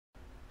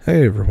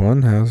Hey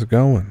everyone, how's it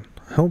going?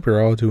 I hope you're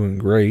all doing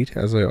great,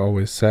 as I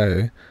always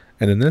say.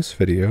 And in this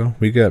video,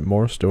 we got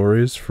more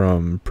stories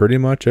from pretty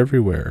much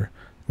everywhere.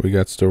 We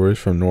got stories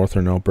from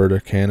Northern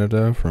Alberta,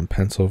 Canada, from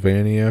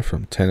Pennsylvania,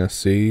 from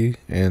Tennessee,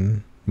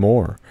 and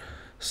more.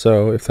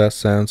 So if that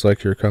sounds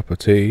like your cup of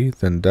tea,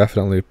 then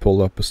definitely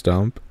pull up a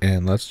stump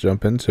and let's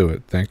jump into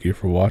it. Thank you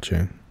for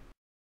watching.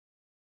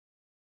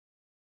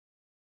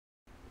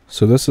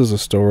 So this is a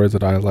story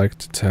that I like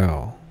to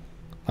tell.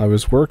 I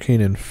was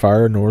working in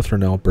far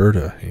northern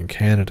Alberta in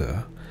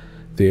Canada.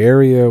 The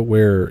area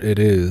where it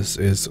is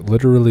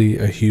literally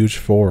a huge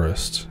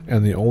forest,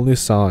 and the only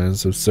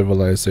signs of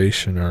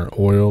civilization are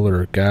oil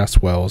or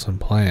gas wells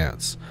and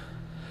plants.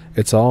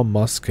 It's all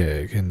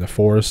muskeg in the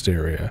forest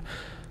area,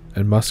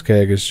 and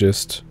muskeg is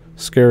just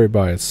scary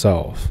by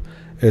itself.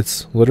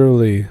 It's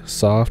literally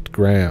soft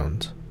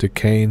ground,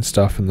 decaying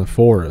stuff in the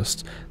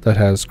forest that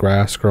has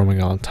grass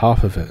growing on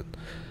top of it.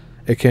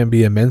 It can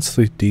be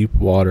immensely deep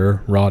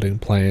water, rotting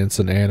plants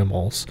and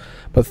animals,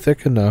 but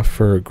thick enough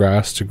for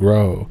grass to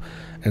grow,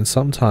 and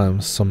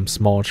sometimes some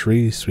small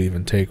trees to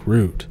even take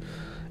root.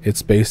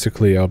 It's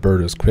basically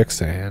Alberta's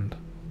quicksand.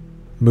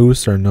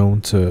 Moose are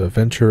known to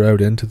venture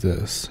out into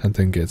this and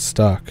then get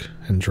stuck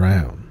and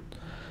drown.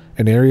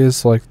 In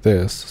areas like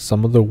this,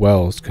 some of the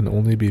wells can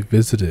only be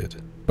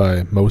visited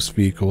by most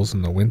vehicles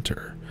in the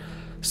winter.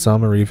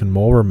 Some are even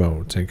more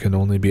remote and can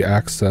only be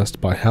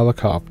accessed by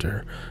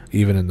helicopter,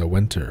 even in the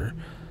winter.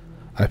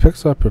 I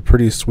picked up a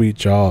pretty sweet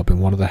job in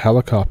one of the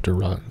helicopter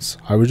runs.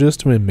 I was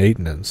just doing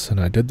maintenance, and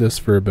I did this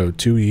for about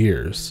 2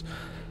 years.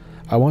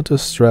 I want to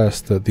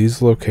stress that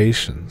these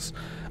locations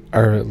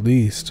are at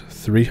least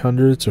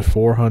 300 to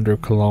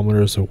 400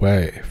 kilometers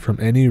away from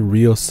any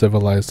real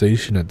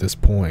civilization at this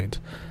point.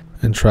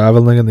 And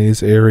traveling in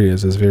these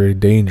areas is very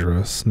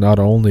dangerous, not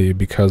only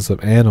because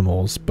of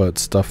animals, but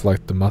stuff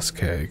like the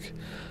muskeg.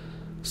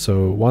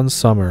 So one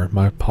summer,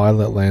 my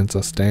pilot lands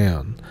us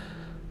down.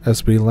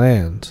 As we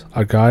land,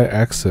 a guy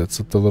exits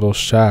at the little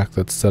shack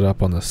that's set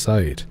up on the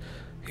site.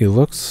 He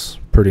looks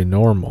pretty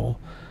normal.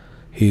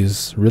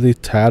 He's really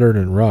tattered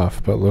and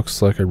rough, but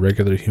looks like a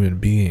regular human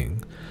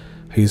being.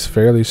 He's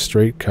fairly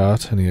straight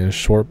cut and he has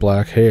short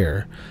black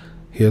hair.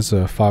 He has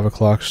a 5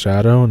 o'clock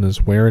shadow and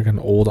is wearing an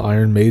old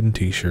Iron Maiden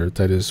t-shirt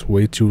that is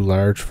way too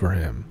large for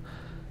him.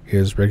 He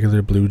has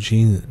regular blue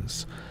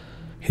jeans.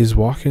 He's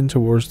walking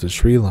towards the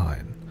tree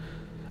line.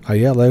 I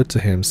yell out to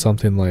him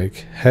something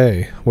like,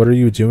 "Hey, what are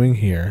you doing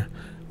here?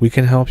 We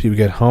can help you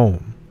get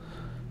home."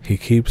 He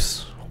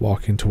keeps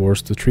walking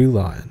towards the tree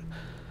line.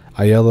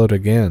 I yell out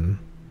again,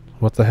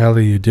 "What the hell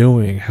are you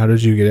doing? How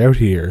did you get out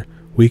here?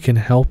 We can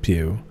help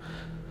you."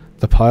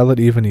 The pilot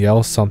even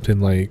yells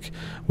something like,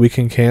 "We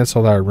can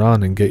cancel our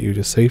run and get you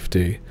to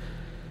safety."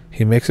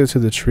 He makes it to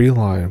the tree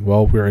line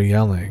while we're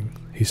yelling.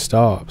 He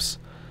stops,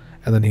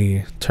 and then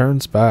he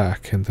turns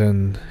back, and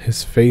then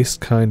his face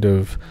kind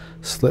of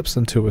slips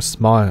into a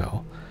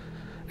smile,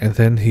 and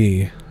then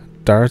he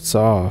darts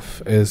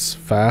off as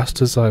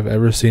fast as I've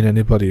ever seen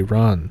anybody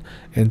run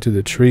into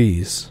the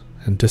trees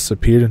and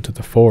disappeared into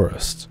the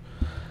forest.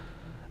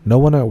 No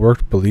one at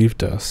work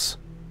believed us,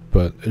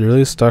 but it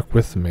really stuck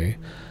with me.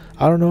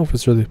 I don't know if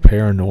it's really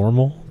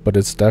paranormal, but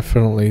it's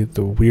definitely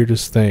the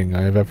weirdest thing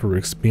I have ever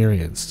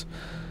experienced.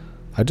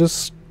 I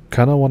just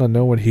kind of want to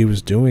know what he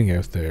was doing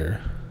out there.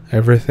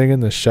 Everything in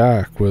the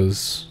shack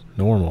was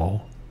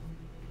normal.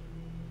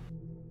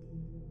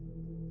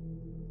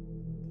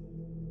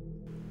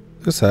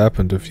 This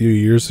happened a few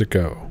years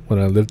ago when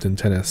I lived in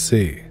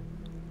Tennessee.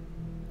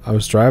 I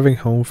was driving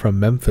home from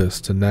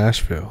Memphis to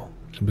Nashville.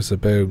 It was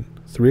about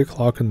 3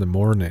 o'clock in the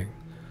morning.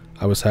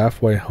 I was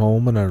halfway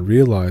home and I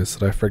realized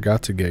that I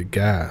forgot to get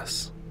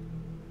gas.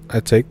 I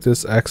take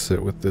this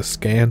exit with the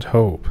scant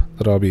hope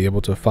that I'll be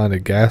able to find a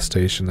gas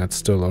station that's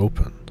still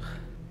open.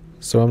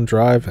 So I'm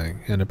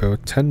driving, and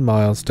about 10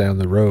 miles down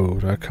the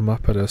road I come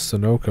up at a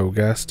Sunoco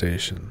gas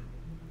station.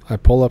 I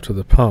pull up to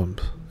the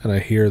pump and I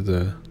hear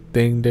the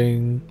ding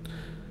ding.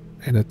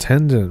 An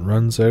attendant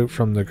runs out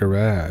from the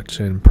garage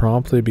and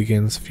promptly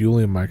begins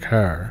fueling my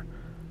car.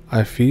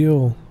 I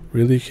feel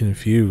really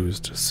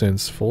confused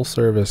since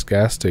full-service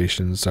gas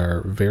stations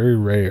are very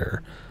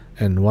rare,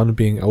 and one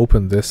being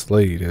open this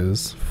late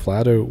is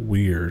flat-out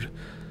weird.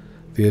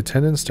 The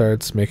attendant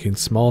starts making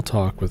small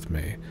talk with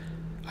me.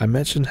 I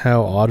mention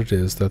how odd it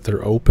is that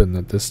they're open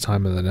at this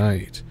time of the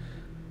night.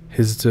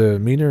 His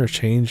demeanor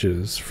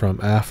changes from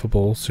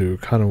affable to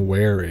kind of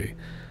wary.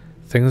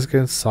 Things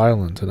get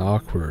silent and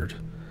awkward.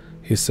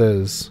 He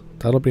says,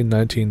 "That'll be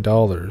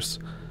 $19.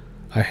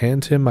 I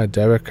hand him my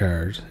debit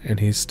card, and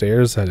he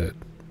stares at it,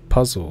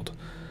 puzzled.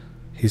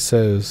 He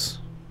says,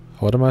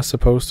 "What am I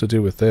supposed to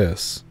do with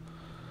this?"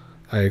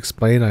 I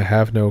explain I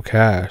have no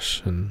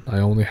cash, and I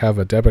only have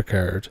a debit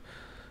card.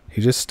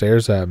 He just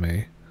stares at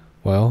me.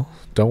 "Well,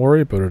 don't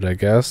worry about it, I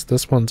guess.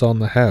 This one's on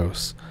the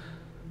house."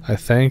 I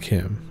thank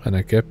him, and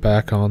I get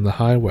back on the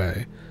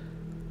highway.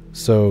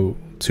 So,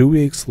 2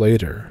 weeks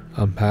later,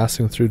 I'm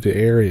passing through the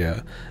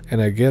area,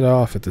 and I get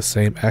off at the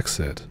same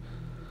exit.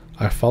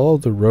 I follow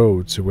the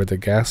road to where the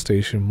gas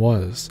station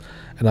was,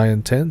 and I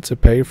intend to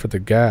pay for the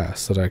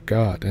gas that I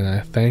got, and I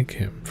thank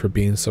him for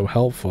being so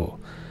helpful.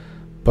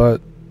 But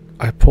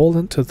I pull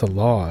into the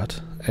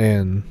lot,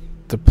 and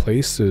the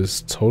place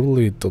is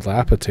totally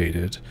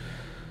dilapidated.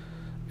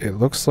 It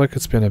looks like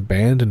it's been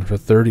abandoned for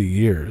 30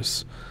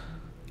 years.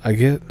 I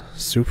get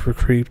super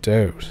creeped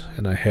out,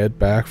 and I head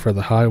back for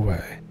the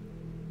highway.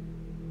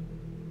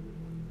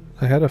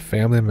 I had a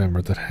family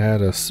member that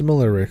had a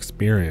similar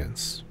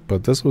experience,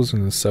 but this was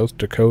in South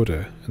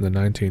Dakota in the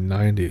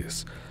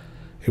 1990s.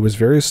 It was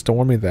very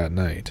stormy that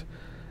night.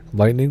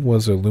 Lightning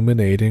was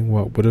illuminating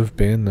what would have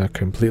been a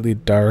completely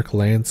dark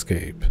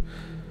landscape.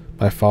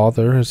 My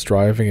father is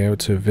driving out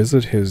to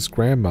visit his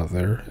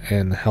grandmother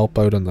and help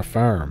out on the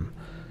farm.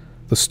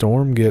 The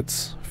storm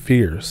gets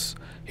fierce.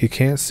 He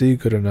can't see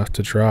good enough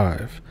to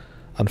drive.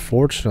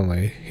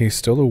 Unfortunately, he's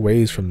still a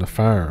ways from the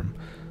farm,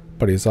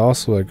 but he's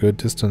also a good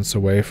distance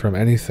away from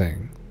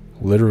anything.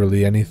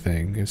 Literally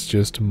anything. It's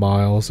just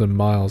miles and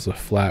miles of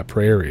flat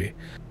prairie.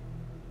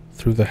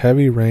 Through the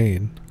heavy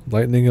rain,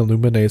 lightning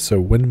illuminates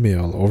a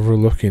windmill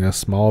overlooking a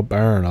small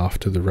barn off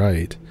to the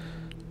right.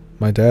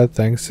 My dad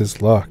thanks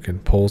his luck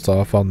and pulls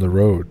off on the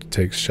road to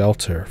take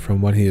shelter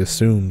from what he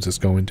assumes is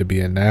going to be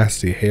a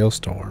nasty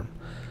hailstorm.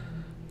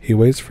 He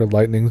waits for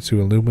lightning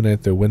to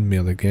illuminate the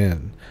windmill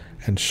again,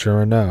 and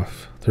sure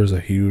enough, there's a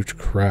huge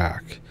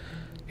crack.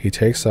 He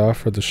takes off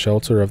for the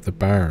shelter of the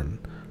barn.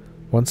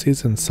 Once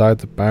he's inside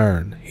the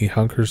barn, he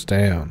hunkers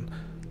down.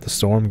 The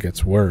storm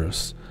gets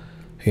worse.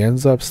 He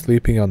ends up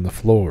sleeping on the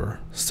floor,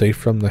 safe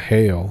from the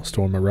hail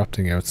storm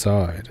erupting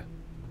outside.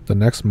 The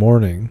next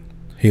morning,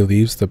 he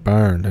leaves the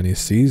barn and he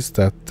sees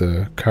that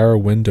the car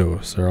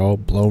windows are all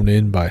blown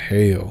in by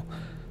hail.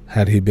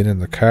 Had he been in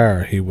the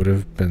car, he would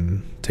have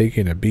been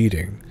taking a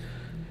beating.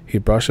 He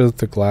brushes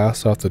the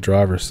glass off the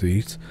driver's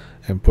seat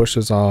and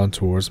pushes on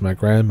towards my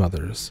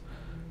grandmother's.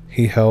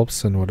 He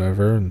helps and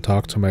whatever and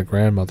talks to my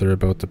grandmother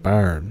about the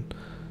barn.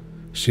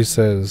 She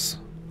says,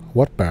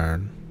 "What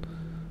barn?"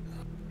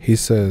 He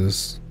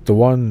says, "The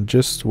one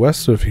just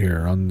west of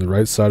here on the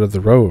right side of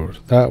the road,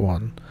 that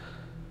one."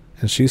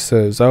 And she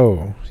says,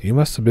 "Oh, you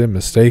must have been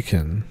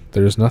mistaken.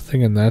 There's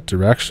nothing in that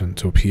direction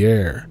to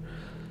Pierre."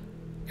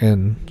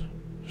 And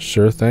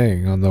sure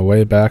thing, on the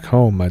way back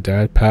home, my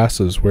dad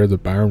passes where the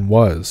barn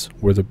was,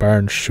 where the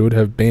barn should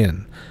have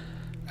been,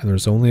 and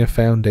there's only a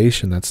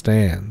foundation that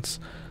stands.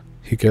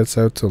 He gets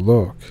out to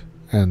look,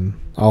 and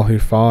all he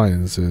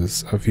finds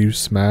is a few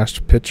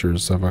smashed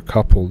pictures of a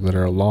couple that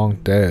are long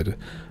dead,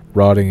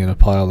 rotting in a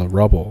pile of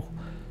rubble.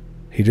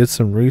 He did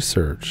some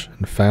research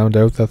and found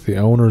out that the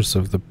owners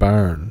of the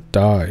barn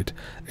died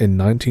in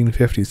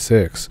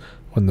 1956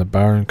 when the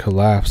barn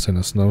collapsed in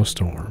a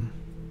snowstorm.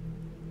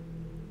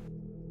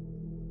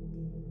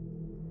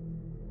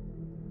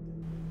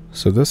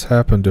 So this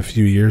happened a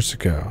few years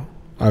ago.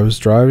 I was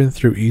driving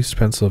through East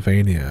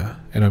Pennsylvania,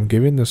 and I'm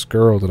giving this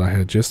girl that I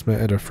had just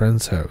met at a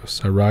friend's house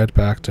a ride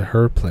back to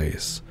her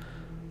place.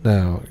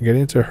 Now,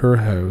 getting to her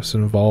house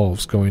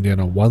involves going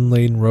down a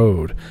one-lane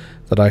road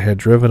that I had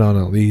driven on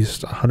at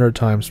least 100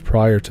 times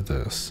prior to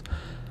this.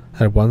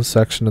 At one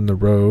section in the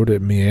road,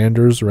 it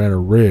meanders around a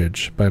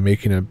ridge by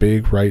making a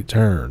big right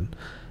turn.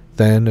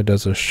 Then it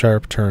does a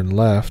sharp turn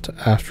left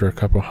after a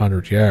couple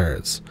hundred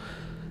yards,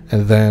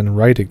 and then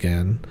right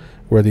again,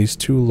 where these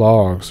two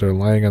logs are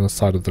laying on the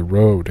side of the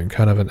road in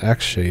kind of an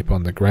X shape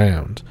on the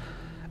ground.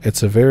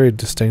 It's a very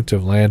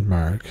distinctive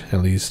landmark,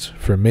 at least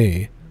for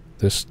me.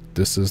 This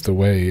is the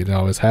way it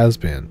always has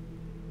been.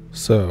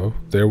 So,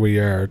 there we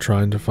are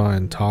trying to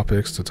find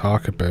topics to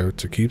talk about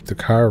to keep the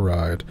car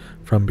ride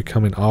from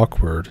becoming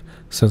awkward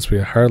since we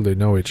hardly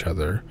know each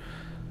other.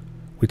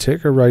 We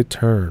take a right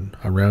turn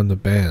around the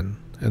bend,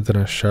 and then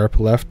a sharp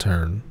left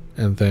turn,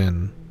 and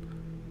then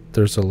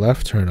there's a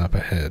left turn up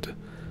ahead.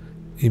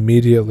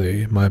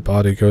 Immediately, my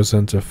body goes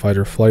into fight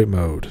or flight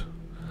mode.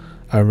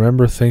 I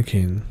remember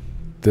thinking,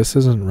 this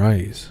isn't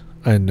right.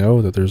 I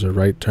know that there's a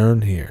right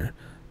turn here.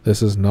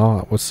 This is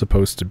not what's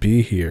supposed to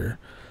be here.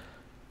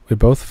 We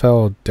both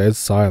fell dead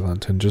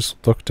silent and just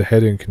looked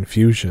ahead in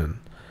confusion.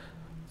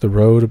 The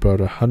road about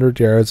 100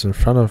 yards in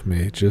front of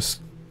me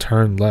just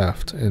turned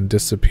left and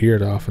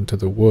disappeared off into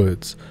the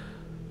woods.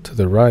 To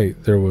the right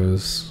there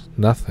was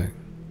nothing.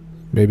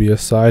 Maybe a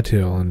side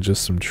hill and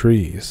just some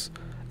trees.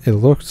 It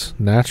looked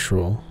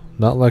natural,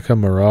 not like a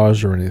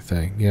mirage or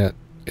anything, yet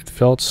it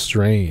felt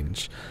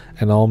strange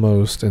and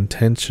almost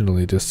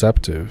intentionally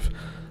deceptive.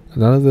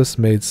 None of this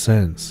made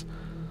sense.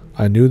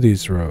 I knew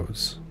these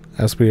roads.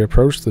 As we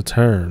approached the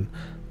turn,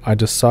 I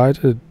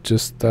decided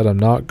just that I'm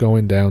not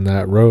going down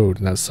that road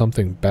and that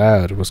something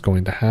bad was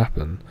going to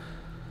happen.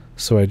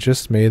 So I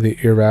just made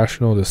the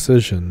irrational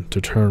decision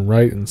to turn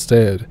right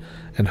instead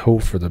and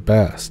hope for the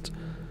best.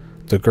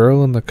 The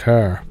girl in the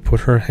car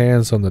put her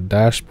hands on the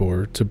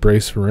dashboard to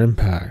brace for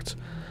impact.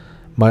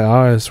 My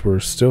eyes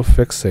were still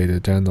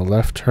fixated down the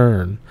left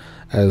turn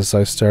as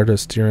I started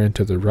steering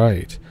to the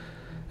right,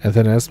 and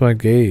then as my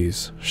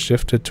gaze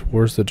shifted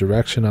towards the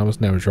direction I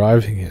was now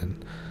driving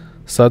in,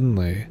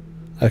 suddenly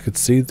I could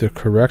see the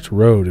correct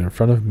road in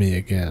front of me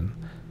again,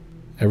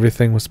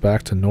 Everything was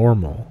back to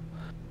normal.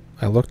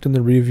 I looked in the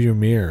rearview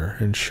mirror,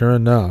 and sure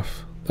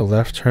enough, the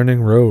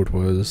left-turning road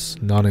was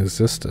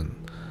non-existent.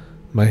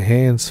 My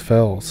hands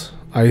felt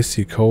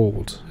icy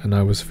cold, and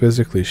I was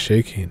physically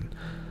shaking.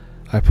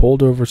 I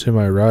pulled over to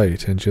my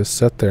right and just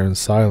sat there in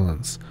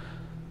silence.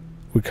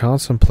 We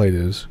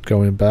contemplated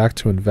going back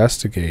to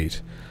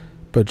investigate,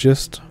 but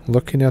just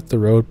looking at the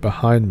road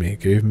behind me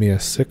gave me a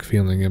sick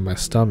feeling in my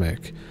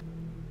stomach.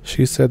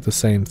 She said the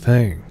same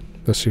thing,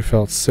 that she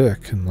felt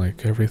sick and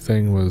like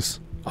everything was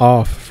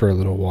off for a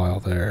little while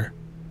there.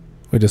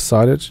 We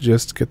decided to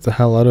just get the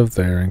hell out of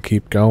there and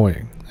keep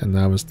going, and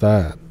that was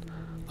that.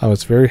 I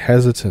was very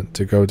hesitant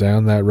to go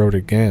down that road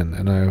again,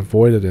 and I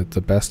avoided it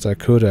the best I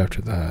could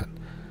after that.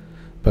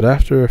 But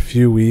after a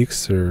few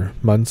weeks or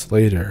months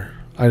later,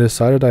 I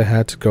decided I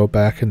had to go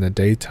back in the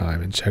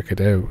daytime and check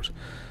it out.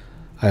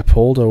 I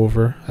pulled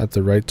over at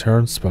the right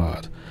turn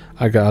spot.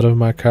 I got out of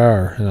my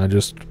car and I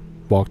just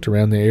walked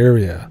around the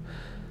area.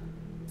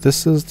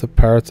 This is the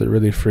part that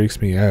really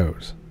freaks me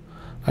out.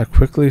 I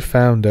quickly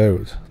found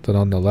out that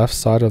on the left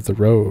side of the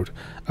road,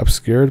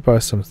 obscured by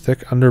some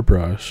thick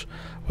underbrush,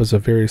 was a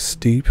very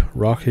steep,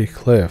 rocky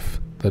cliff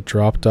that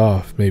dropped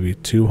off maybe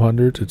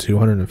 200 to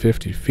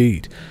 250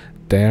 feet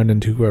down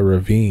into a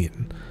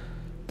ravine.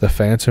 The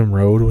phantom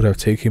road would have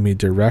taken me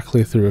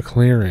directly through a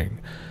clearing,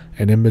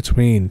 and in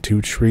between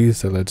two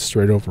trees that led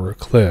straight over a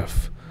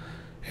cliff.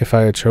 If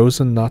I had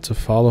chosen not to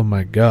follow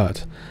my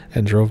gut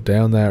and drove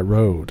down that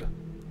road,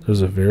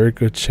 there's a very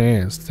good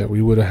chance that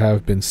we would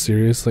have been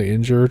seriously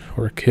injured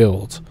or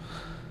killed.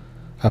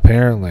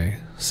 Apparently,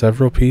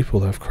 several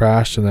people have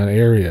crashed in that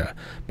area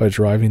by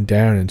driving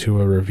down into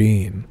a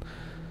ravine.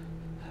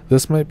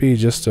 This might be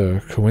just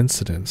a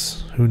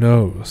coincidence, who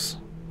knows?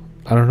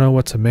 I don't know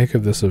what to make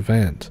of this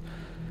event.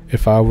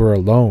 If I were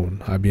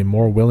alone, I'd be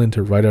more willing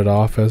to write it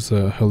off as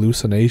a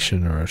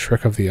hallucination or a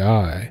trick of the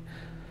eye.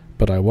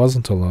 But I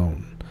wasn't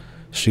alone.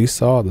 She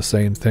saw the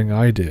same thing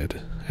I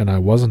did, and I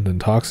wasn't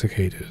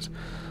intoxicated,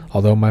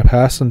 although my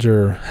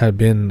passenger had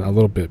been a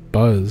little bit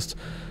buzzed,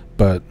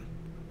 but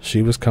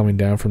she was coming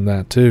down from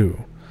that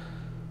too.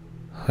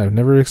 I've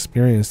never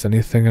experienced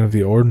anything out of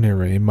the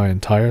ordinary in my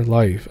entire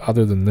life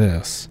other than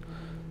this.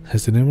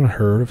 Has anyone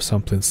heard of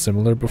something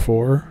similar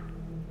before?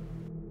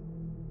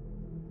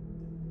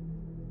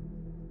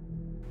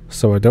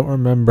 So I don't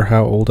remember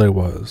how old I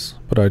was,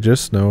 but I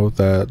just know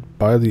that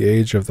by the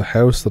age of the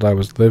house that I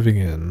was living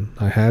in,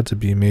 I had to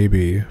be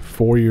maybe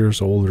 4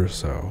 years old or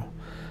so.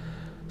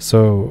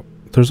 So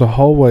there's a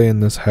hallway in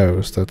this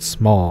house that's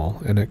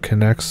small, and it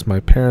connects my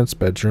parents'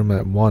 bedroom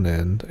at one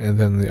end, and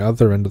then the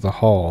other end of the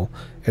hall,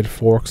 it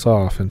forks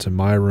off into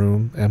my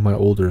room and my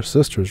older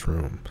sister's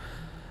room.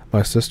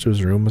 My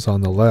sister's room is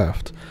on the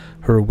left.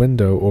 Her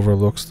window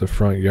overlooks the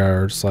front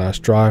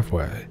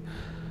yard/driveway.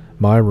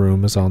 My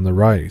room is on the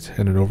right,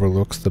 and it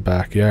overlooks the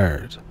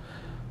backyard.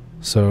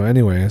 So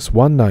anyways,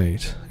 one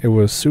night, it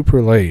was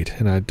super late,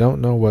 and I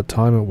don't know what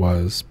time it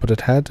was, but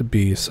it had to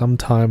be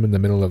sometime in the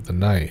middle of the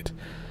night.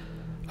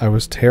 I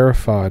was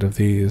terrified of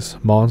these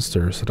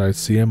monsters that I'd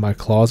see in my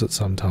closet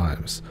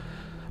sometimes.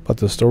 But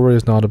the story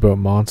is not about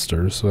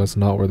monsters, so that's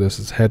not where this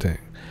is heading.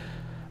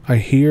 I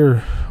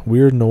hear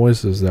weird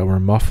noises that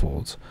were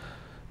muffled.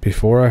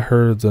 Before I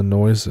heard the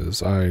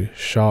noises, I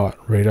shot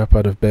right up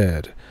out of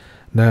bed.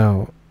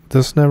 Now,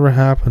 this never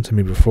happened to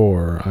me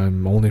before.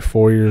 I'm only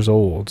 4 years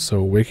old,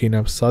 so waking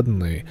up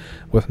suddenly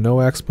with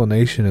no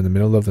explanation in the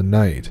middle of the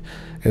night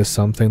is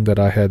something that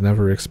I had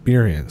never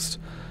experienced.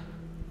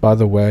 By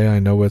the way, I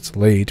know it's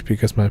late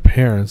because my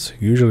parents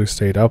usually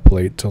stayed up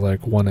late till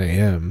like 1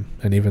 a.m.,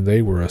 and even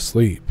they were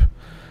asleep.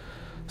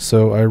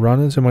 So I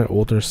run into my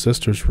older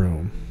sister's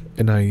room,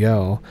 and I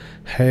yell,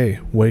 "Hey,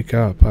 wake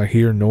up, I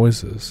hear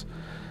noises."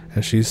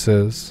 And she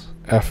says,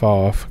 "F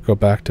off, go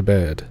back to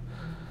bed."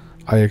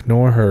 I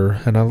ignore her,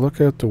 and I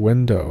look out the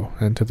window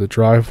and to the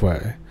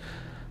driveway.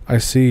 I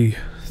see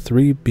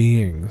 3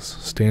 beings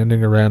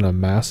standing around a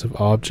massive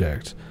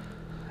object.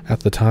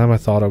 At the time I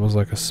thought it was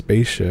like a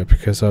spaceship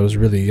because I was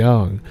really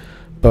young,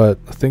 but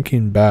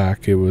thinking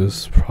back, it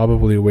was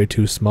probably way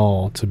too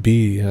small to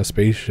be a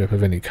spaceship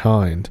of any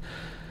kind.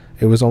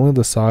 It was only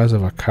the size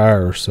of a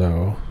car or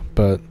so,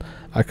 but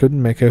I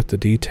couldn't make out the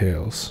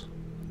details.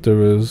 There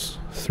was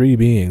 3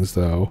 beings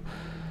though.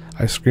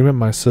 I scream at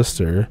my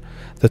sister,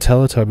 "The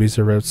Teletubbies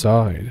are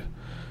outside."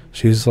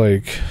 She's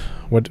like,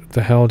 "What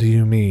the hell do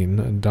you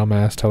mean?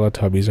 Dumbass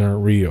Teletubbies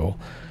aren't real."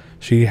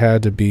 She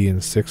had to be in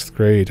 6th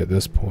grade at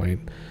this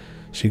point.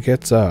 She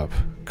gets up,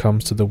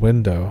 comes to the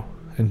window,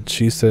 and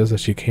she says that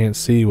she can't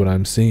see what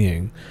I'm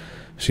seeing.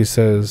 She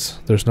says,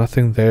 "There's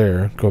nothing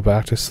there, go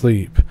back to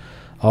sleep.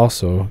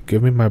 Also,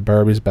 give me my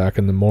Barbies back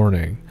in the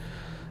morning."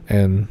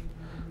 And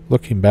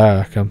looking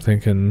back, I'm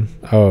thinking,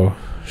 oh,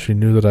 she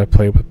knew that I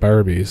played with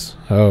Barbies.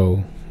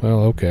 Oh, well,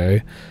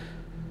 okay.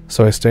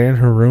 So I stay in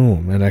her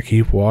room, and I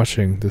keep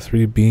watching the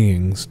 3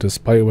 beings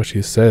despite what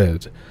she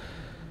said.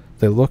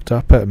 They looked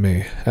up at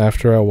me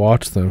after I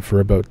watched them for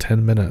about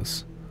 10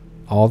 minutes.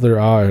 All their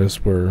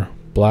eyes were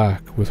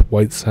black with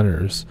white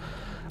centers.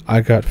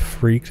 I got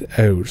freaked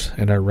out,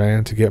 and I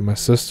ran to get my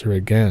sister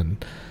again.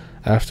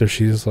 after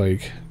she's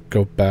like,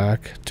 go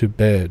back to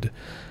bed.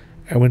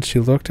 And when she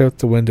looked out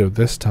the window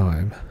this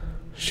time,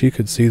 she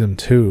could see them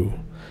too.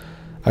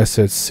 I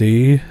said,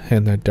 see?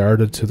 And I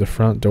darted to the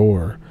front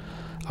door.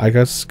 I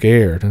got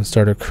scared and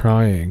started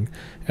crying,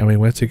 and we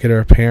went to get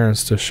our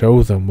parents to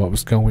show them what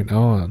was going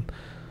on.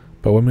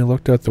 But when we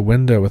looked out the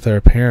window with our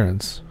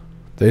parents,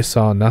 they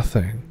saw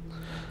nothing.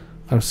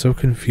 I'm so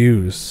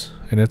confused,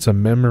 and it's a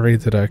memory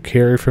that I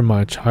carry from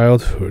my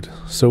childhood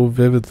so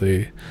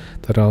vividly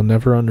that I'll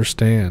never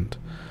understand.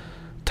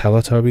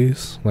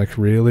 Teletubbies? Like,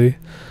 really?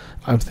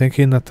 I'm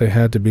thinking that they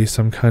had to be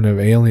some kind of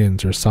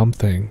aliens or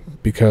something,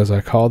 because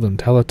I call them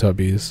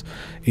Teletubbies,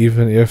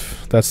 even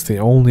if that's the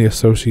only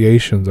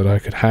association that I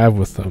could have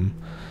with them.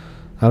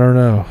 I don't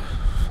know.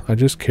 I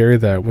just carry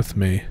that with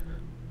me.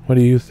 What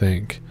do you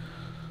think?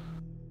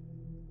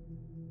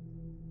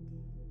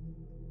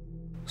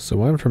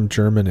 So I'm from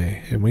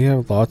Germany, and we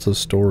have lots of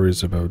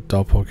stories about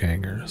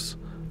doppelgangers.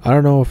 I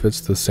don't know if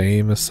it's the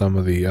same as some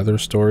of the other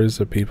stories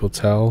that people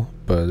tell,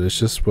 but it's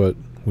just what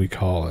we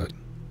call it.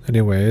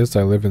 Anyways,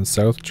 I live in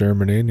South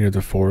Germany near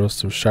the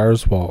forest of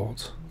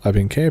Schwarzwald. I've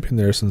been camping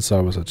there since I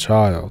was a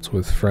child,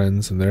 with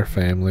friends and their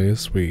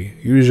families. We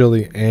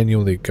usually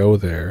annually go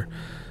there,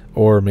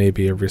 or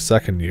maybe every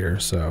second year or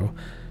so.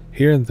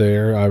 Here and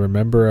there, I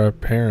remember our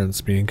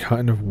parents being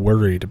kind of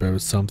worried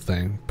about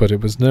something, but it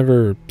was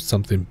never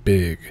something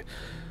big.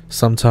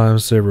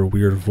 Sometimes there were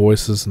weird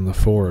voices in the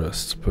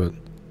forest, but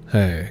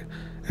hey,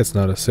 it's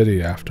not a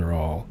city after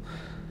all.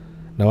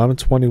 Now I'm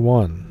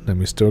 21, and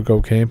we still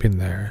go camping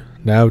there,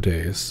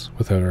 nowadays,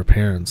 without our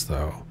parents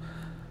though.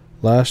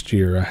 Last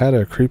year, I had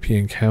a creepy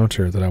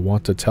encounter that I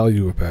want to tell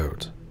you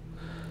about.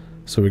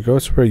 So we go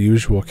to our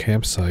usual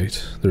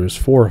campsite. There's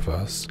 4 of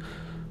us.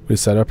 We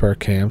set up our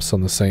camps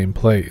on the same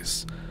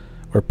place.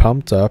 We're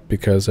pumped up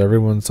because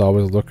everyone's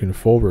always looking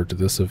forward to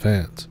this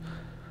event.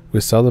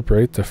 We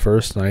celebrate the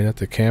first night at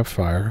the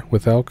campfire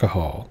with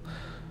alcohol.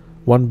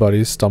 One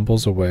buddy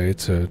stumbles away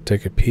to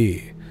take a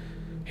pee.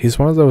 He's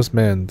one of those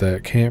men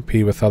that can't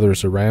pee with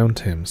others around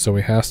him, so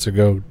he has to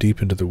go deep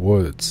into the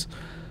woods.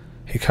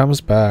 He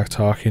comes back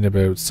talking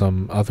about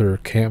some other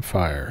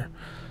campfire.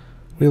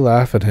 We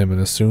laugh at him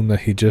and assume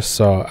that he just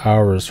saw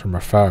ours from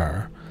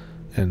afar,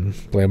 and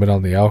blame it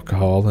on the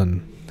alcohol,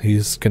 and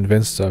he's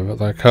convinced of it,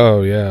 like,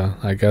 oh yeah,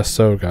 I guess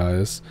so,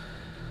 guys.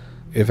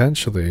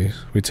 Eventually,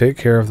 we take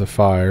care of the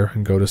fire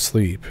and go to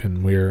sleep,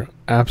 and we're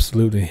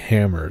absolutely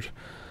hammered.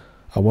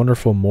 A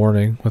wonderful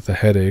morning with a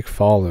headache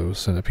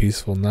follows, and a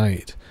peaceful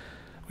night.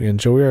 We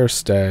enjoy our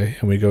stay,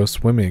 and we go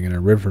swimming in a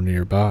river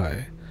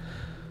nearby.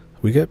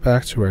 We get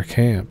back to our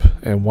camp,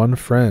 and one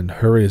friend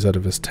hurries out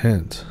of his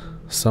tent.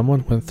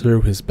 Someone went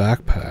through his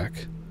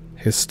backpack.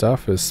 His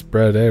stuff is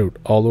spread out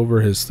all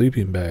over his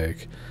sleeping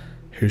bag.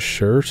 His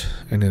shirt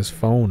and his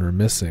phone are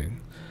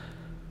missing.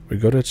 We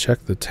go to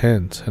check the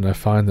tent, and I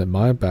find that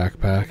my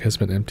backpack has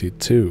been emptied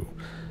too.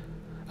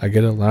 I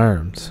get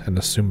alarmed and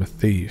assume a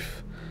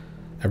thief.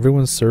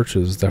 Everyone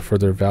searches that for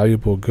their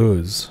valuable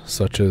goods,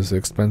 such as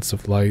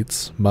expensive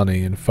lights,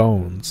 money, and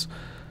phones.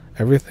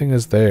 Everything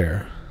is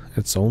there.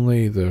 It's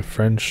only the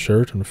friend's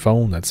shirt and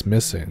phone that's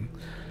missing.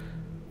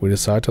 We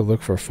decide to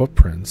look for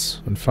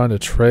footprints and find a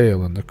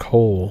trail in the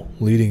coal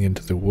leading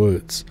into the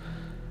woods.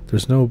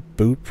 There's no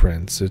boot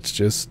prints, it's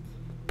just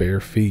bare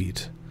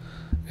feet.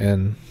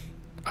 And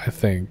I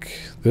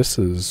think this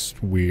is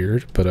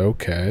weird, but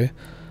okay.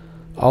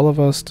 All of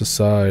us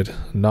decide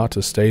not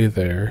to stay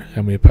there,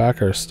 and we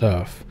pack our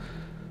stuff.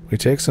 We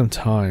take some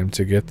time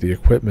to get the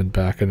equipment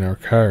back in our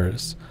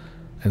cars,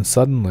 and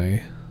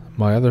suddenly,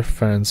 my other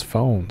friend's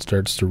phone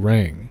starts to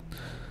ring,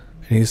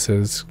 and he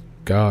says,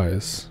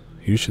 "Guys,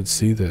 you should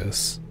see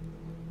this."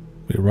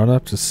 We run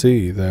up to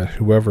see that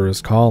whoever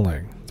is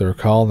calling, they're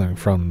calling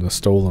from the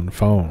stolen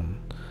phone.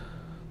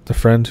 The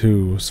friend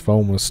whose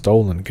phone was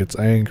stolen gets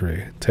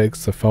angry,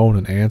 takes the phone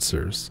and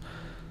answers.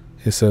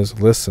 He says,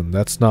 "Listen,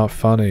 that's not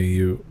funny,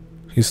 you..."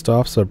 He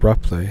stops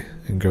abruptly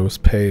and goes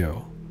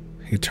pale.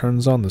 He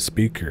turns on the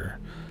speaker.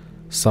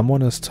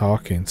 Someone is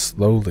talking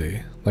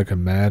slowly, like a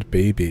mad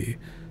baby,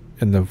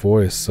 in the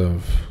voice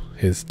of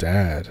his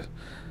dad.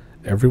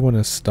 Everyone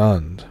is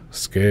stunned,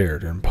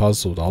 scared, and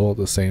puzzled all at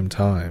the same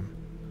time.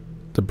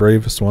 The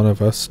bravest one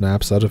of us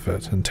snaps out of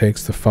it and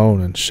takes the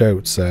phone and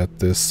shouts at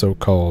this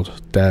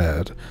so-called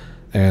dad,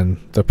 and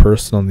the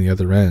person on the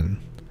other end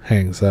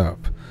hangs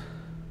up.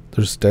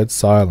 There's dead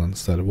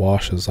silence that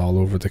washes all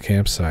over the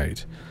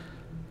campsite.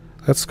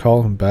 "Let's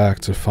call him back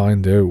to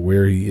find out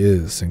where he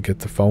is and get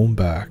the phone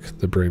back,"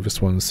 the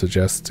bravest one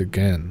suggests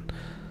again.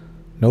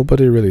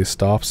 Nobody really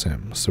stops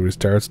him, so he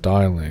starts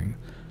dialing.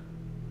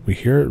 We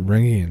hear it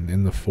ringing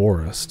in the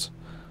forest.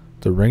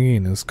 The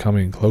ringing is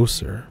coming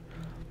closer.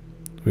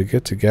 We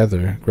get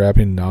together,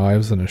 grabbing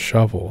knives and a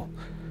shovel.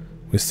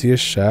 We see a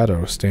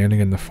shadow standing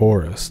in the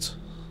forest.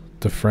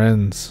 The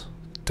friend's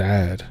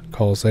dad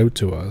calls out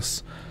to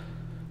us.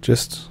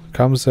 Just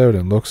comes out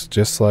and looks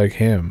just like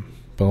him,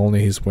 but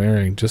only he's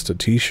wearing just a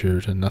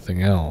t-shirt and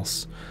nothing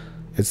else.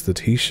 It's the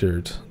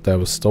t-shirt that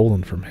was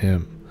stolen from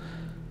him.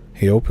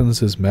 He opens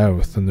his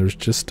mouth and there's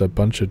just a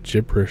bunch of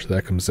gibberish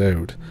that comes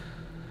out.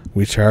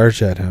 We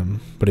charge at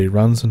him, but he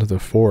runs into the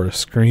forest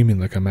screaming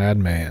like a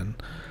madman.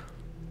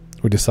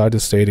 We decide to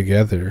stay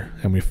together,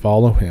 and we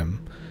follow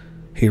him.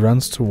 He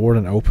runs toward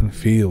an open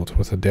field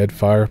with a dead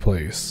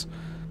fireplace.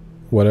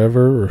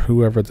 Whatever or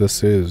whoever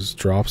this is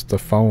drops the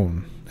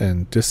phone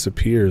and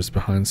disappears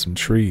behind some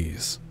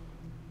trees.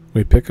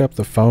 We pick up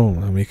the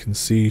phone and we can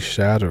see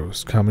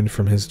shadows coming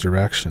from his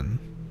direction.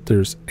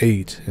 There's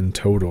 8 in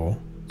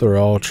total. They're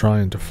all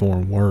trying to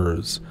form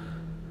words.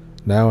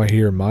 Now I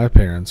hear my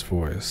parents'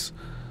 voice,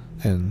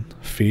 and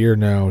fear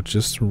now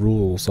just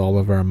rules all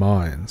of our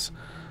minds.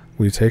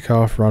 We take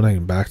off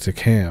running back to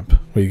camp.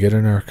 We get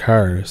in our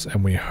cars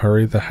and we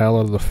hurry the hell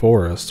out of the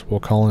forest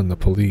while calling the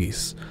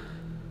police.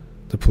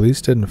 The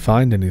police didn't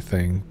find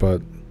anything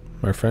but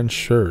my friend's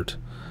shirt.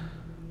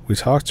 We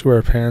talked to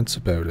our parents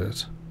about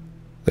it.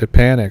 They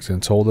panicked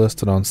and told us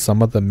that on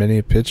some of the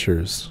many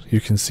pictures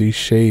you can see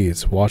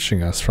shades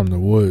watching us from the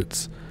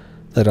woods.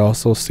 They'd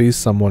also see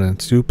someone in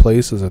 2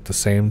 places at the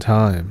same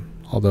time,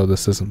 although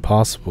this isn't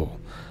possible.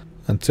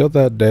 Until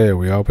that day,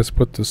 we always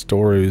put the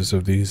stories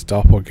of these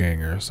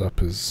doppelgangers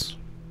up as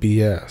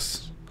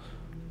BS.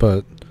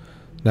 But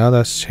now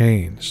that's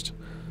changed.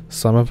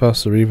 Some of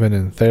us are even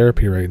in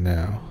therapy right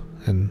now,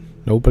 and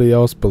nobody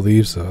else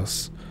believes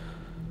us.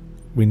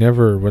 We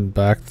never went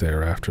back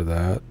there after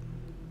that.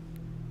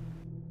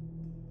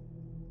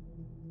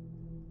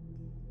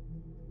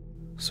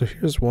 So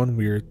here's one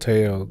weird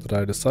tale that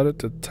I decided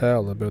to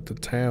tell about the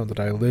town that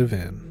I live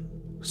in.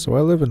 So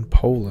I live in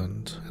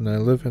Poland, and I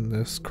live in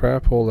this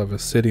crap hole of a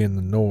city in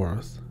the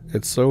north.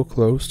 It's so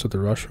close to the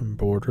Russian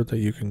border that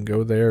you can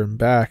go there and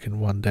back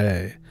in one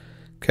day.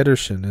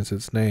 Kedershin is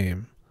its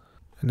name.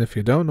 And if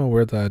you don't know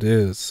where that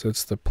is,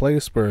 it's the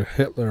place where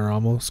Hitler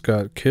almost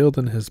got killed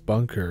in his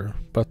bunker,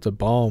 but the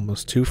bomb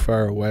was too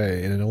far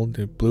away and it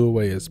only blew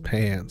away his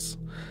pants.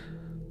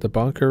 The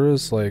bunker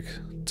is like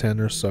 10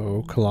 or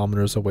so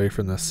kilometers away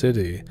from the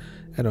city,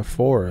 in a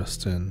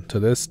forest, and to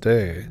this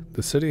day,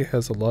 the city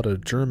has a lot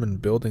of German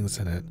buildings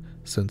in it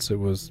since it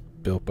was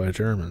built by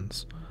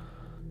Germans.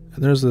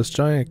 And there's this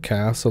giant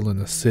castle in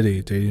the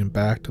city dating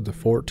back to the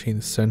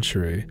 14th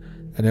century,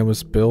 and it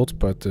was built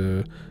by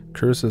the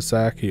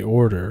Kursaki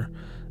order.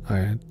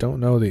 I don't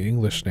know the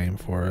English name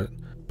for it,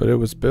 but it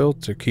was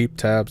built to keep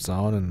tabs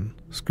on and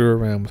screw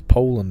around with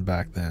Poland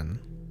back then.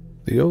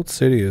 The old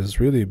city is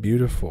really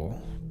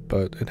beautiful,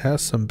 but it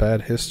has some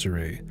bad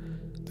history.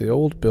 The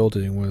old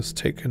building was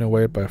taken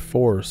away by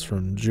force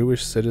from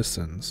Jewish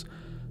citizens,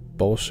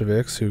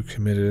 Bolsheviks who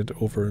committed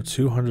over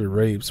 200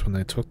 rapes when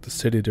they took the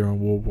city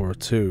during World War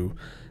II,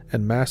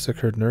 and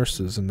massacred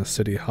nurses in the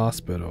city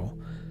hospital.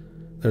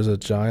 There's a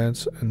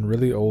giant and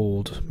really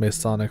old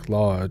Masonic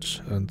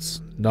lodge, and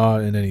it's not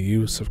in any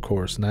use of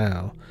course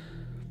now,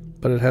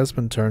 but it has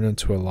been turned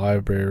into a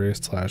library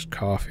 /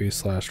 coffee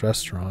 /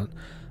 restaurant.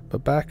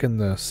 But back in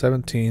the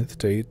 17th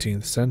to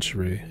 18th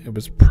century, it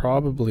was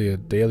probably a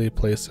daily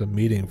place of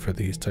meeting for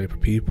these type of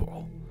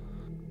people.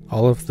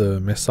 All of the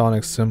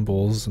Masonic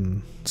symbols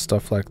and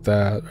stuff like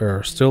that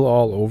are still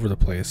all over the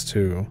place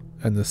too,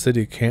 and the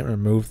city can't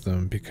remove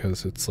them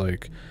because it's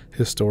like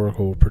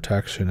historical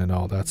protection and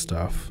all that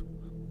stuff.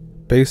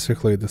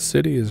 Basically, the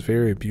city is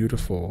very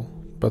beautiful,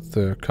 but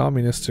the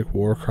communistic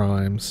war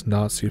crimes,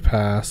 Nazi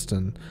past,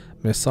 and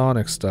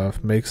Masonic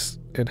stuff makes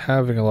it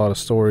having a lot of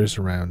stories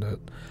around it.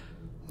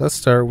 Let's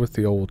start with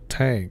the old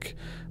tank.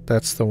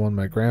 That's the one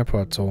my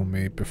grandpa told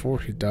me before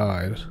he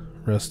died,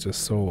 rest his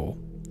soul.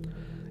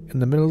 In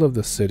the middle of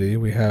the city,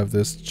 we have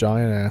this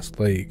giant-ass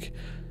lake.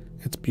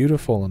 It's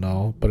beautiful and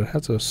all, but it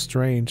has a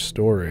strange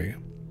story.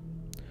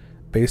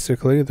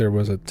 Basically, there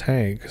was a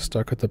tank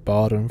stuck at the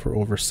bottom for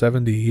over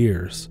 70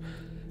 years.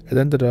 It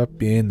ended up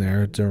being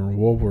there during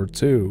World War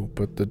II,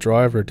 but the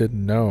driver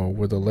didn't know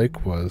where the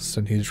lake was,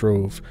 and he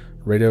drove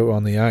right out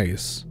on the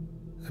ice.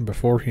 And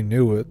before he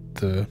knew it,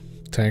 the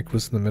tank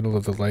was in the middle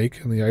of the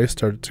lake and the ice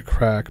started to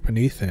crack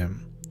beneath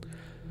him.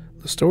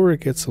 The story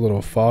gets a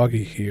little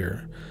foggy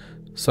here.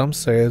 Some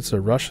say it's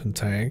a Russian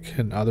tank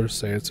and others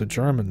say it's a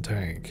German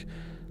tank.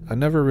 I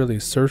never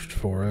really searched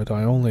for it,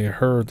 I only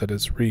heard that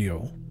it's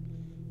real.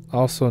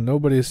 Also,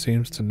 nobody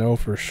seems to know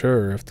for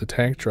sure if the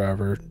tank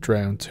driver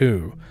drowned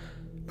too.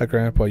 My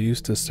grandpa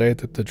used to say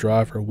that the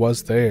driver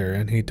was there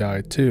and he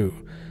died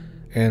too,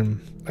 and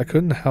I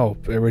couldn't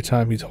help every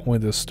time he told me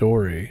this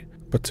story.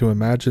 But to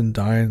imagine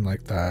dying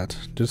like that,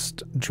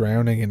 just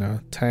drowning in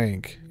a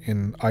tank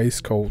in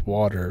ice-cold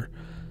water,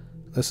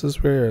 this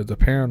is where the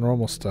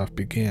paranormal stuff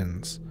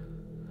begins.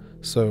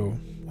 So,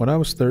 when I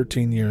was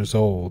 13 years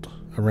old,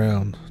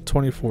 around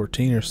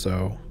 2014 or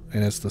so,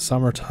 and it's the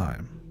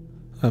summertime,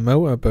 I'm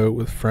out and about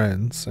with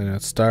friends, and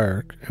it's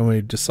dark, and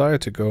we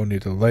decide to go near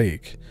the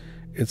lake.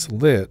 It's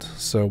lit,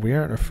 so we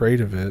aren't afraid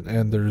of it,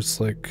 and there's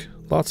like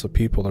lots of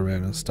people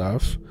around and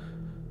stuff.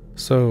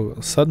 So,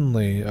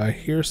 suddenly, I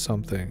hear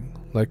something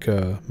like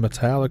a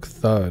metallic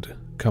thud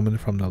coming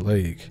from the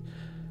lake.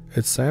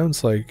 It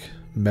sounds like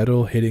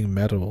metal hitting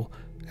metal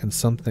and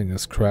something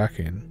is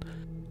cracking.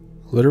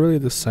 Literally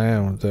the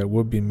sound that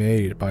would be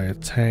made by a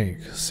tank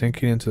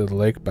sinking into the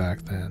lake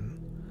back then.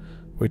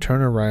 We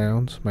turn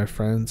around, my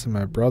friends and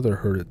my brother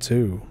heard it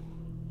too.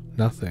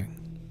 Nothing.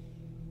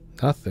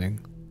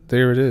 Nothing.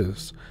 There it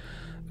is.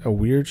 A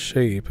weird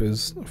shape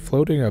is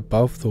floating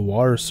above the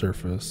water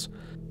surface.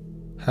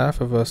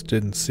 Half of us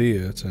didn't see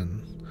it,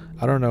 and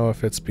I don't know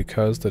if it's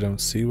because they don't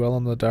see well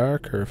in the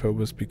dark or if it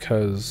was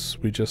because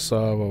we just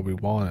saw what we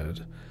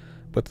wanted.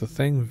 But the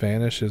thing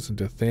vanishes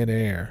into thin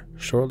air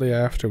shortly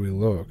after we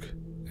look.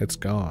 It's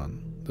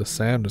gone. The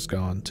sound is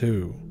gone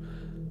too.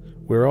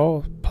 We're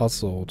all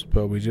puzzled,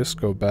 but we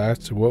just go back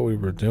to what we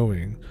were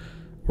doing.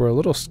 We're a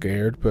little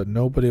scared, but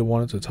nobody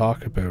wanted to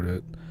talk about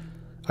it.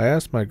 I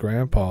asked my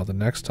grandpa the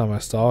next time I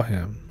saw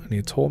him, and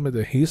he told me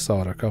that he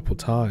saw it a couple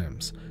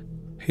times.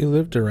 He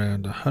lived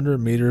around 100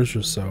 meters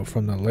or so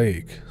from the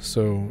lake,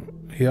 so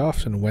he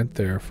often went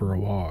there for a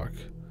walk.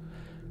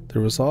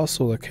 There was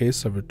also a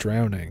case of a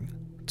drowning.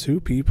 2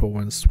 people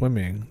went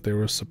swimming. They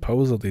were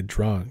supposedly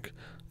drunk,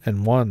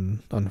 and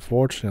one,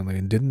 unfortunately,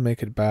 didn't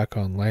make it back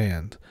on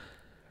land.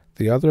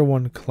 The other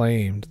one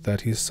claimed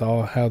that he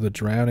saw how the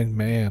drowning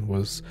man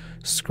was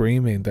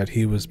screaming that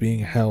he was being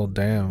held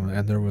down,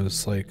 and there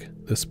was like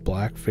this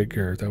black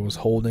figure that was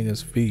holding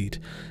his feet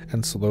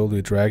and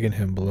slowly dragging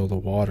him below the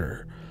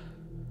water.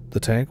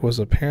 The tank was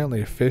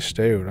apparently fished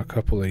out a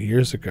couple of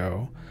years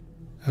ago,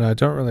 and I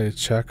don't really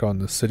check on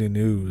the city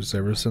news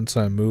ever since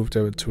I moved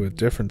out to a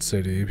different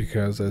city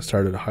because I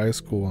started high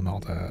school and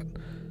all that.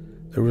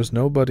 There was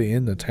nobody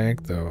in the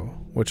tank though,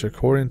 which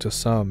according to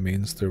some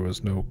means there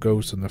was no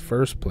ghost in the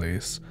first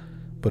place,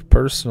 but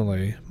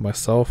personally,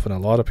 myself and a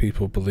lot of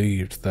people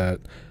believed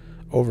that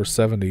over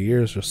 70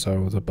 years or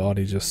so the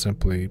body just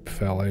simply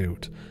fell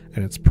out,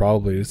 and it's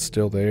probably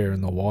still there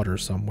in the water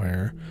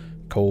somewhere,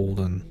 cold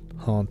and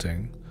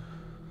haunting.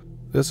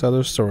 This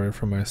other story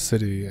from my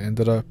city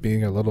ended up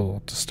being a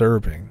little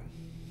disturbing.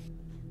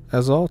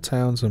 As all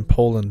towns in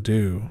Poland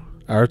do,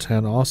 our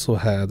town also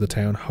had the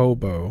town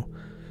hobo.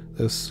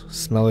 This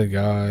smelly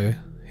guy,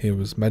 he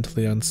was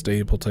mentally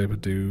unstable type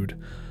of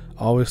dude,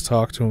 always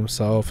talked to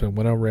himself and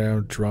went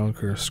around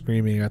drunk or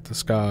screaming at the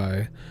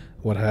sky,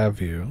 what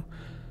have you.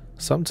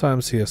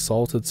 Sometimes he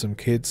assaulted some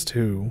kids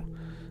too.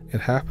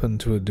 It happened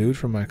to a dude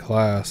from my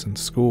class in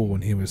school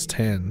when he was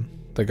 10.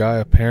 The guy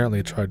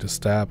apparently tried to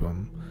stab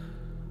him.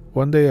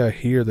 One day I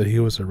hear that he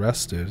was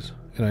arrested,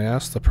 and I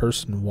ask the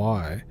person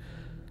why.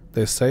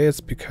 They say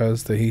it's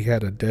because that he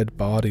had a dead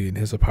body in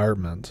his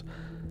apartment.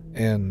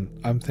 And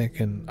I'm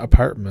thinking,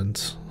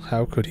 apartment?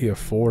 How could he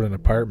afford an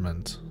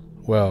apartment?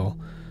 Well,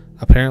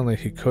 apparently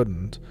he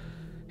couldn't.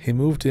 He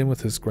moved in with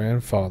his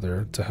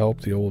grandfather to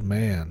help the old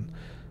man,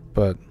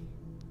 but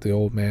the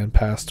old man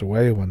passed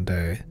away one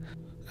day,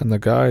 and the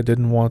guy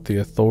didn't want the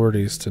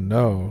authorities to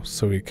know,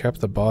 so he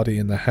kept the body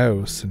in the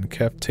house and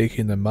kept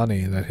taking the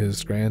money that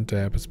his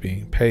granddad was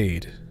being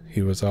paid.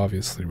 He was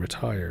obviously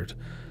retired.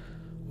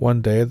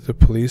 One day the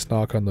police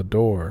knock on the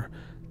door.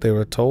 They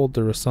were told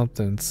there was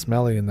something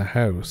smelly in the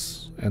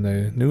house, and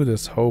they knew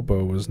this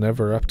hobo was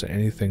never up to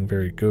anything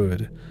very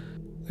good.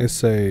 They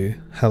say,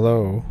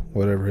 "Hello,"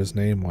 whatever his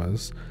name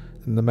was,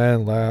 and the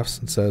man laughs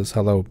and says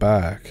hello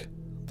back.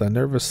 They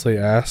nervously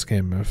ask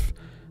him if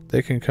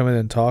they can come in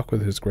and talk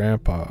with his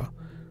grandpa.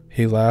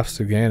 He laughs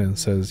again and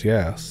says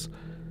yes.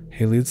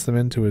 He leads them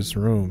into his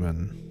room,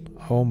 and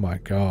oh my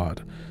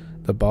god,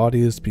 the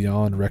body is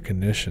beyond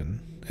recognition.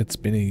 It's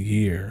been a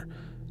year.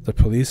 The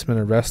policemen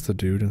arrest the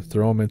dude and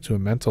throw him into a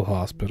mental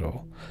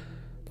hospital.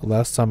 The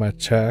last time I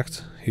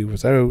checked, he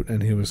was out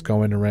and he was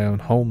going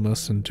around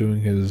homeless and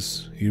doing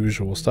his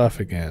usual stuff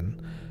again.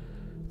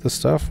 The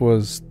stuff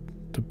was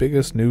the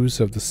biggest news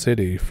of the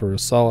city for a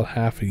solid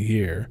half a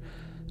year.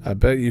 I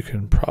bet you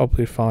can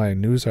probably find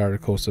news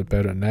articles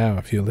about it now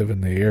if you live in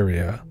the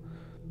area.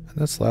 And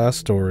this last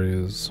story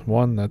is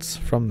one that's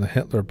from the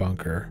Hitler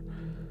bunker.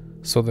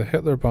 So the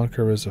Hitler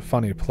bunker is a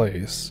funny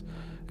place.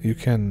 You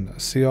can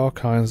see all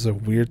kinds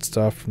of weird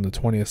stuff from the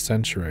 20th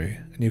century,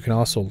 and you can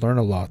also learn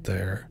a lot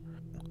there.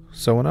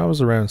 So when I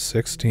was around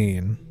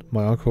 16,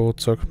 my uncle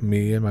took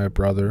me and my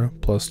brother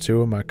plus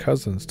 2 of my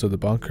cousins to the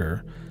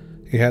bunker.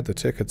 He had the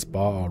tickets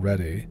bought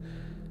already.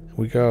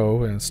 We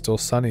go, and it's still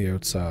sunny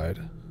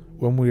outside.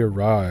 When we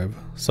arrive,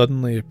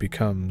 suddenly it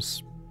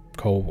becomes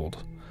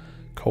cold.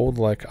 Cold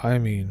like, I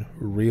mean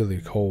really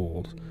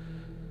cold.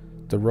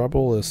 The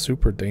rubble is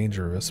super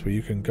dangerous, but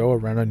you can go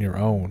around on your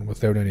own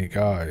without any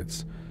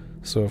guides.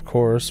 So of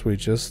course we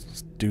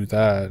just do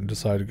that and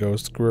decide to go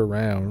screw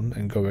around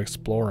and go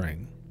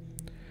exploring.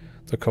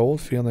 The cold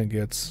feeling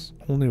gets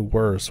only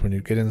worse when you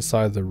get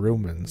inside the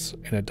ruins,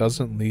 and it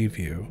doesn't leave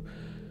you.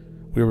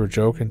 We were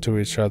joking to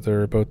each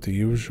other about the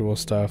usual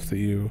stuff that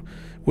you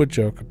would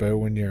joke about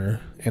when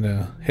you're in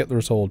a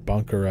Hitler's old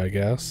bunker, I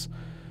guess.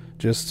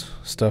 Just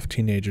stuff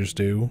teenagers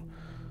do.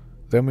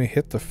 Then we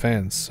hit the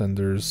fence and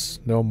there's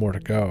no more to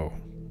go.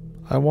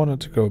 I wanted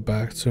to go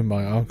back to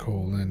my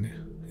uncle and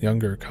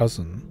younger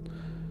cousin,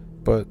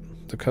 but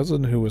the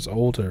cousin who was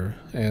older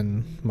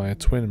and my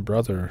twin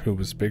brother who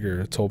was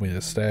bigger told me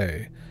to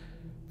stay.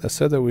 They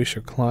said that we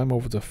should climb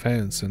over the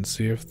fence and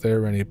see if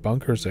there are any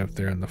bunkers out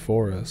there in the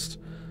forest.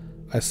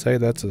 I say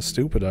that's a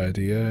stupid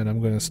idea and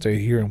I'm going to stay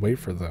here and wait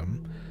for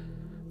them.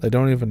 They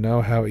don't even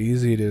know how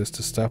easy it is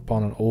to step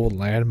on an old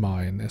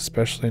landmine,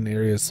 especially in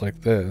areas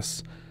like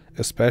this,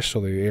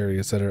 especially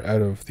areas that are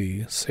out of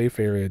the safe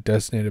area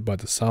designated by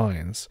the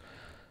signs.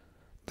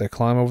 They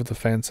climb over the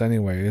fence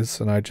anyways,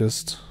 and I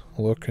just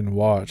look and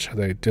watch how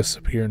they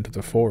disappear into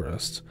the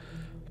forest.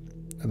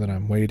 And then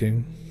I'm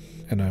waiting,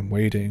 and I'm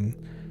waiting,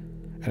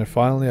 and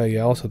finally I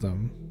yell to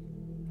them,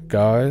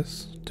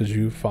 "Guys, did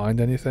you find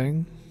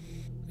anything?"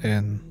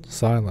 And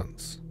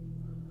silence.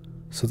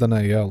 So then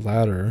I yell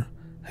louder,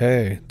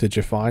 "Hey, did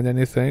you find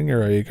anything,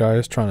 or are you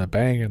guys trying to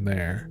bang in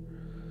there?"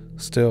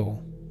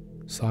 Still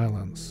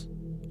silence.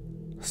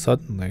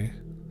 Suddenly,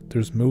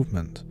 there's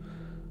movement.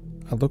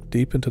 I look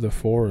deep into the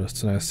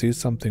forest and I see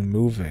something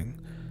moving.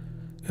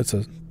 It's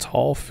a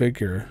tall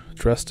figure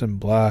dressed in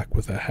black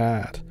with a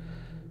hat.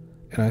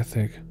 And I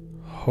think,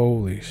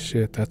 holy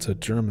shit, that's a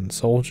German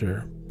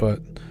soldier.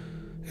 But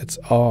it's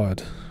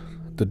odd.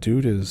 The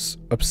dude is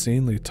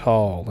obscenely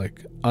tall,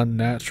 like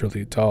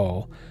unnaturally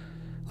tall,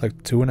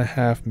 like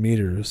 2.5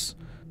 meters.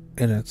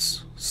 And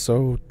it's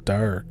so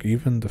dark,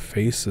 even the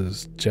face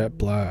is jet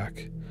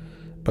black.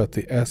 But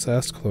the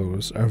SS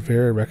clothes are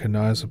very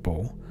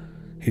recognizable.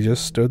 He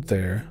just stood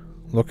there,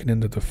 looking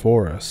into the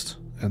forest,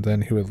 and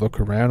then he would look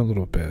around a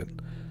little bit.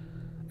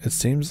 It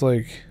seems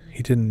like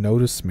he didn't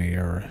notice me,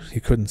 or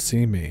he couldn't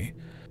see me,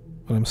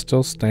 but I'm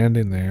still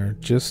standing there,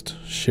 just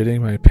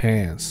shitting my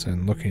pants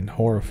and looking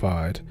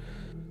horrified.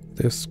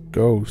 This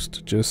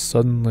ghost just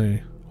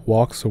suddenly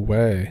walks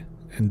away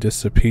and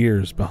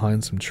disappears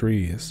behind some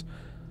trees.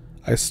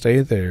 I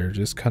stay there,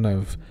 just kind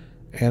of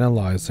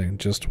analyzing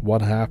just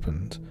what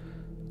happened.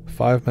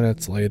 5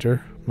 minutes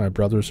later, my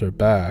brothers are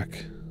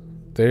back.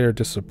 They are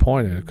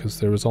disappointed because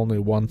there was only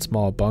one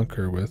small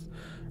bunker with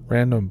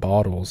random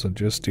bottles and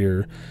just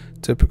your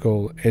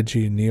typical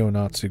edgy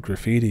neo-Nazi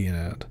graffiti in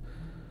it.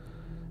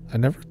 I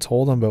never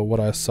told them about what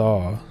I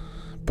saw,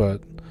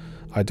 but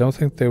I don't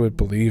think they would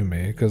believe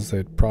me because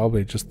they'd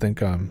probably just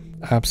think I'm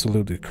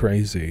absolutely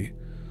crazy.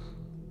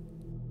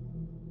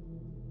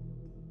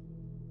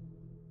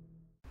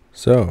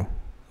 So,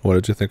 what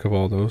did you think of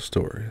all those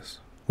stories?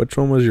 Which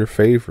one was your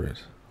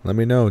favorite? Let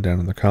me know down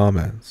in the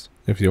comments.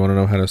 If you want to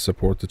know how to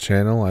support the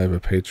channel, I have a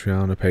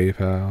Patreon, a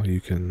PayPal.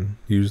 You can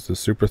use the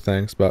super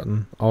thanks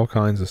button, all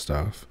kinds of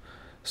stuff.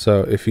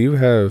 So if you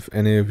have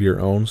any of your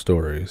own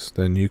stories,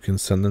 then you can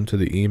send them to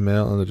the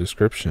email in the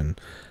description,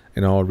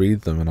 and I'll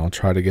read them and I'll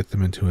try to get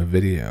them into a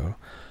video.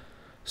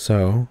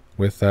 So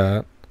with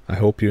that, I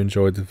hope you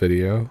enjoyed the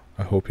video.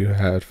 I hope you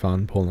had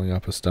fun pulling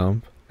up a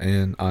stump,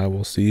 and I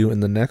will see you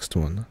in the next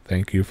one.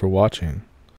 Thank you for watching.